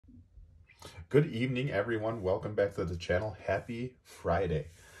Good evening, everyone. Welcome back to the channel. Happy Friday.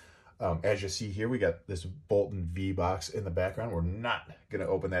 As you see here, we got this Bolton V box in the background. We're not going to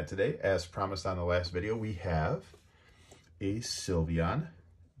open that today. As promised on the last video, we have a Sylveon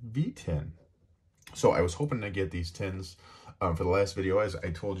V tin. So I was hoping to get these tins for the last video, as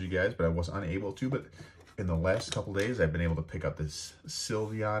I told you guys, but I was unable to. But in the last couple days, I've been able to pick up this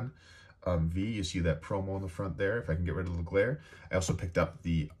Sylveon V. You see that promo in the front there, if I can get rid of the glare. I also picked up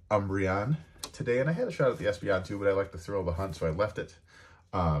the Umbreon today, and I had a shot at the Sylveon too, but I like the thrill of the hunt, so I left it.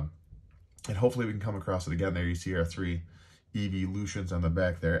 And hopefully we can come across it again. There you see our three evolutions on the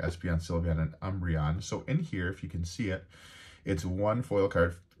back there, Sylveon, Sylveon, and Umbreon. So in here, if you can see it, it's one foil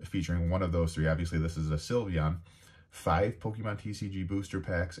card featuring one of those three. Obviously, this is a Sylveon, 5 Pokémon TCG booster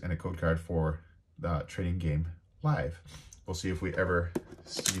packs, and a code card for the Training Game Live. We'll see if we ever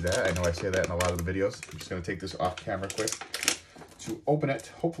see that. I know I say that in a lot of the videos. I'm just going to take this off camera quick to open it,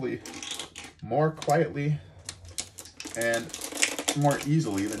 hopefully more quietly and more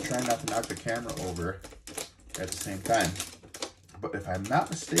easily than trying not to knock the camera over at the same time. But if I'm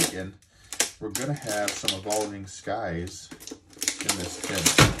not mistaken, we're going to have some Evolving Skies in this tin.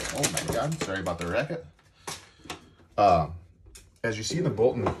 Oh my god, sorry about the racket. As you see in the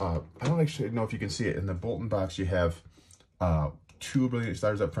Bolton, I don't actually know if you can see it. In the Bolton box, you have 2 Brilliant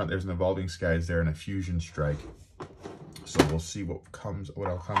Stars up front. There's an Evolving Skies there and a Fusion Strike. So we'll see what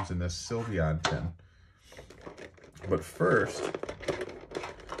all comes in this Sylveon tin. But first,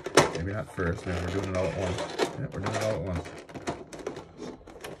 maybe not first, maybe we're doing it all at once. Yeah, we're doing it all at once.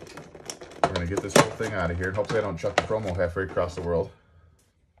 We're gonna get this whole thing out of here, and hopefully I don't chuck the promo halfway across the world.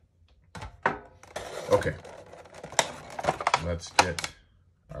 Okay. Let's get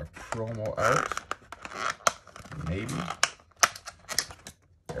our promo out. Maybe.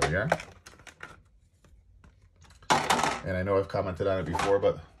 There we are. And I know I've commented on it before,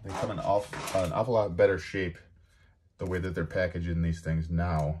 but they come in an awful lot better shape the way that they're packaging these things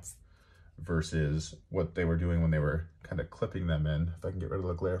now versus what they were doing when they were kind of clipping them in. If I can get rid of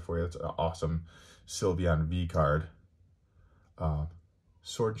the glare for you, it's an awesome Sylveon V card.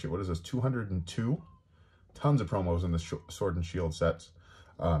 Sword and Shield, what is this, 202? Tons of promos in the Sword and Shield sets.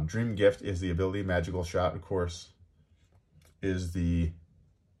 Dream Gift is the ability. Magical Shot, of course, is the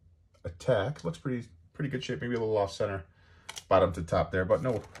attack. Looks pretty good shape, maybe a little off center, bottom to top there, but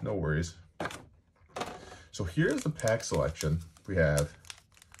no worries. So here's the pack selection. We have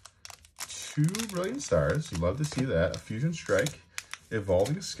 2 Brilliant Stars, you love to see that, a Fusion Strike,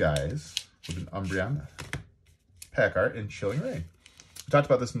 Evolving Skies with an Umbreon pack art, and Chilling Reign. We talked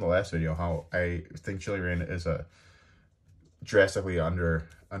about this in the last video, how I think Chilling Reign is a drastically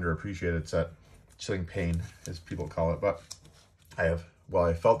underappreciated set. Chilling Pain, as people call it, but while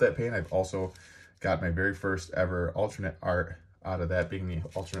I felt that pain, I've also got my very first ever alternate art out of that, being the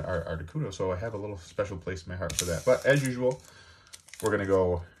alternate art Articuno, so I have a little special place in my heart for that. But as usual, we're going to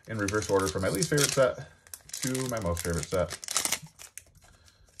go in reverse order from my least favorite set to my most favorite set.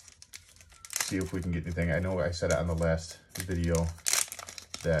 See if we can get anything. I know I said it on the last video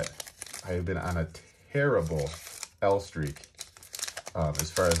that I have been on a terrible L streak as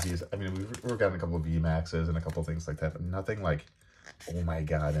far as these. I mean, we've gotten a couple of VMAXs and a couple of things like that, but nothing like, oh my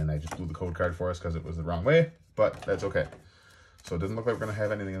god, and I just blew the code card for us because it was the wrong way, but that's okay. So it doesn't look like we're going to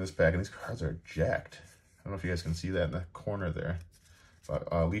have anything in this pack, and these cards are jacked. I don't know if you guys can see that in the corner there.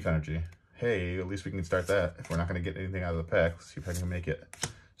 But Leaf Energy. Hey, at least we can start that. If we're not going to get anything out of the pack, let's see if I can make it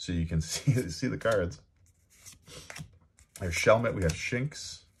so you can see the cards. There's Shelmet, we have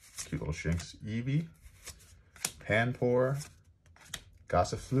Shinx, cute little Shinx, Eevee, Panpour,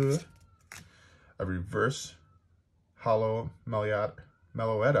 Gossifleur, a reverse Hollow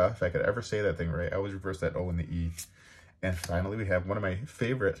Meloetta, if I could ever say that thing right. I always reverse that O and the E. And finally, we have one of my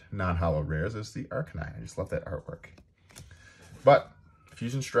favorite non-hollow rares is the Arcanine. I just love that artwork. But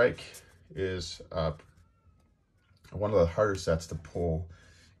Fusion Strike is one of the harder sets to pull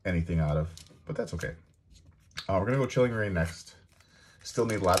anything out of, but that's okay. We're going to go Chilling Reign next. Still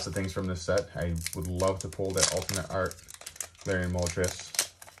need lots of things from this set. I would love to pull that alternate art Larian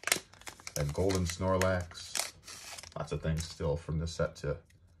Moltres, that Golden Snorlax. Lots of things still from this set to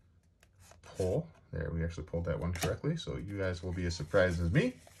pull. There, we actually pulled that one correctly, so you guys will be as surprised as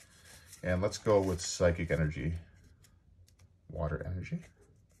me. And let's go with Psychic Energy. Water Energy.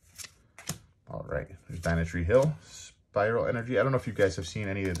 All right, there's Dynatree Hill. Spiral Energy. I don't know if you guys have seen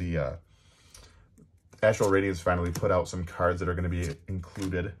any of the... Astral Radiance finally put out some cards that are going to be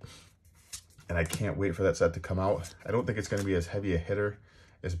included. And I can't wait for that set to come out. I don't think it's going to be as heavy a hitter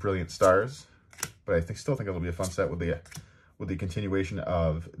as Brilliant Stars, but I still think it'll be a fun set with the continuation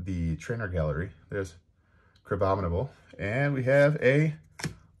of the trainer gallery. There's Crabominable, and we have a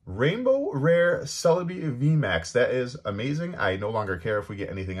Rainbow Rare Celebi VMAX. That is amazing. I no longer care if we get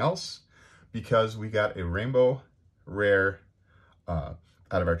anything else because we got a Rainbow Rare out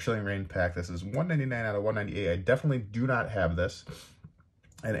of our Chilling Reign pack. This is 199 out of 198. I definitely do not have this.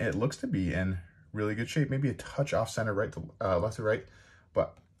 And it looks to be in really good shape. Maybe a touch off center, right to left to right,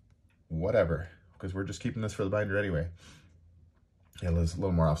 but whatever, because we're just keeping this for the binder anyway. Yeah, it was a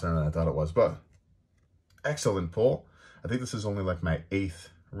little more off center than I thought it was, but excellent pull. I think this is only like my 8th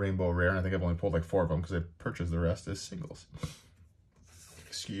Rainbow Rare, and I think I've only pulled like 4 of them because I purchased the rest as singles.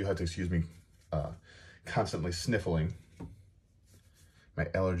 You have to excuse me constantly sniffling. My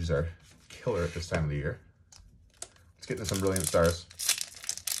allergies are killer at this time of the year. Let's get into some Brilliant Stars.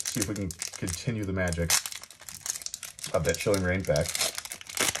 See if we can continue the magic of that Chilling Reign pack.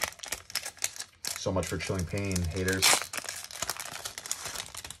 So much for Chilling Pain, haters.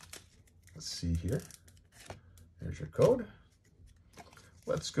 Let's see here. There's your code.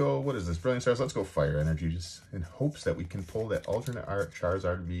 Let's go, what is this? Brilliant Stars. Let's go Fire Energy, just in hopes that we can pull that alternate art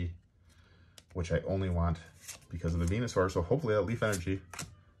Charizard V, which I only want because of the Venusaur. So hopefully that Leaf Energy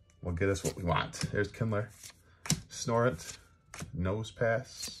will get us what we want. There's Kindler, Snorunt, Nose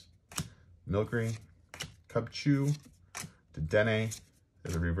Pass, Milkring, Cubchoo, Dedenne,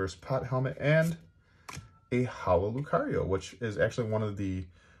 there's a reverse Pot Helmet, and a Hollow Lucario, which is actually one of the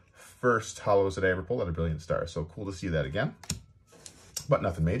first hollows that I ever pulled out of Brilliant Star. So cool to see that again, but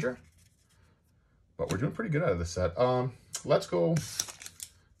nothing major. But we're doing pretty good out of this set. Let's go,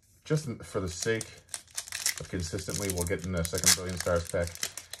 just for the sake of consistently, we'll get in the second Brilliant Stars pack,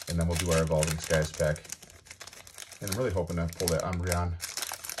 and then we'll do our Evolving Skies pack. And I'm really hoping to pull that Umbreon,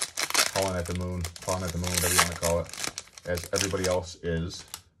 Falling at the Moon, whatever you want to call it, as everybody else is.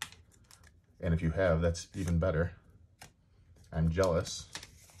 And if you have, that's even better. I'm jealous.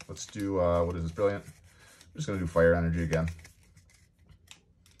 Let's do, what is this, Brilliant? I'm just going to do Fire Energy again.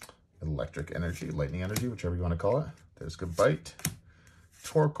 Electric Energy, Lightning Energy, whichever you want to call it. There's Good Bite,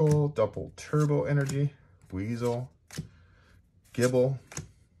 Torkoal, Double Turbo Energy, Weasel, Gibble,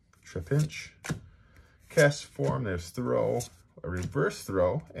 Trapinch, Cast Form, there's Throw, a Reverse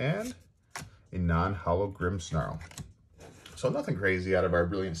Throw, and a non-hollow Grimmsnarl. So nothing crazy out of our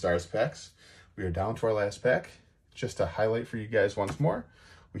Brilliant Stars packs. We are down to our last pack. Just to highlight for you guys once more,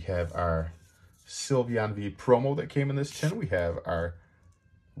 we have our Sylveon V promo that came in this tin. We have our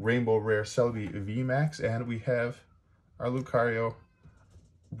Rainbow Rare Celebi VMAX, and we have our Lucario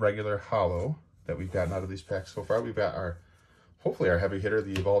regular hollow that we've gotten out of these packs so far. We've got our, hopefully our heavy hitter,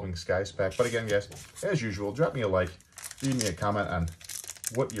 the Evolving Skies pack. But again, guys, as usual, drop me a like, leave me a comment on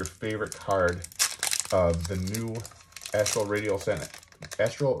what your favorite card of the new Astral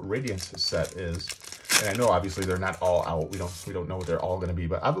Radiance set is. And I know obviously they're not all out. We don't know what they're all going to be,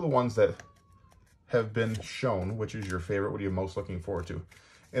 but out of the ones that have been shown, which is your favorite? What are you most looking forward to?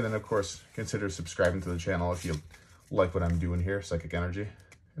 And then of course, consider subscribing to the channel if you like what I'm doing here. Psychic Energy.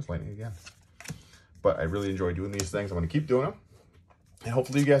 There's Lightning again. But I really enjoy doing these things. I'm going to keep doing them. And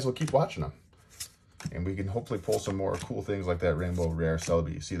hopefully you guys will keep watching them. And we can hopefully pull some more cool things like that Rainbow Rare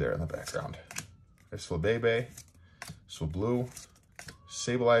Celebi you see there in the background. There's Flabébé, Swablu,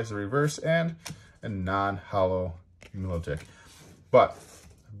 Sableye the reverse, and a non-hollow Milotic. But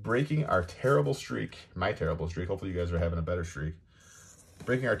breaking our terrible streak, my terrible streak, hopefully you guys are having a better streak.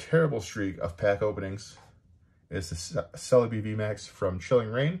 Breaking our terrible streak of pack openings is the Celebi VMAX from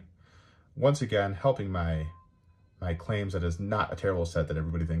Chilling Reign. Once again, helping my claims that is not a terrible set that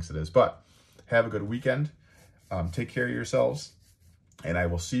everybody thinks it is. But have a good weekend. Take care of yourselves. And I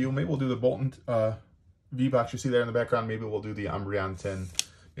will see you. Maybe we'll do the Bolton V-Box you see there in the background. Maybe we'll do the Umbreon tin.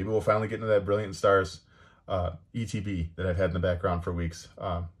 Maybe we'll finally get into that Brilliant Stars ETB that I've had in the background for weeks.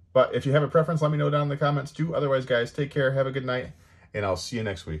 But if you have a preference, let me know down in the comments too. Otherwise, guys, take care. Have a good night. And I'll see you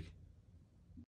next week.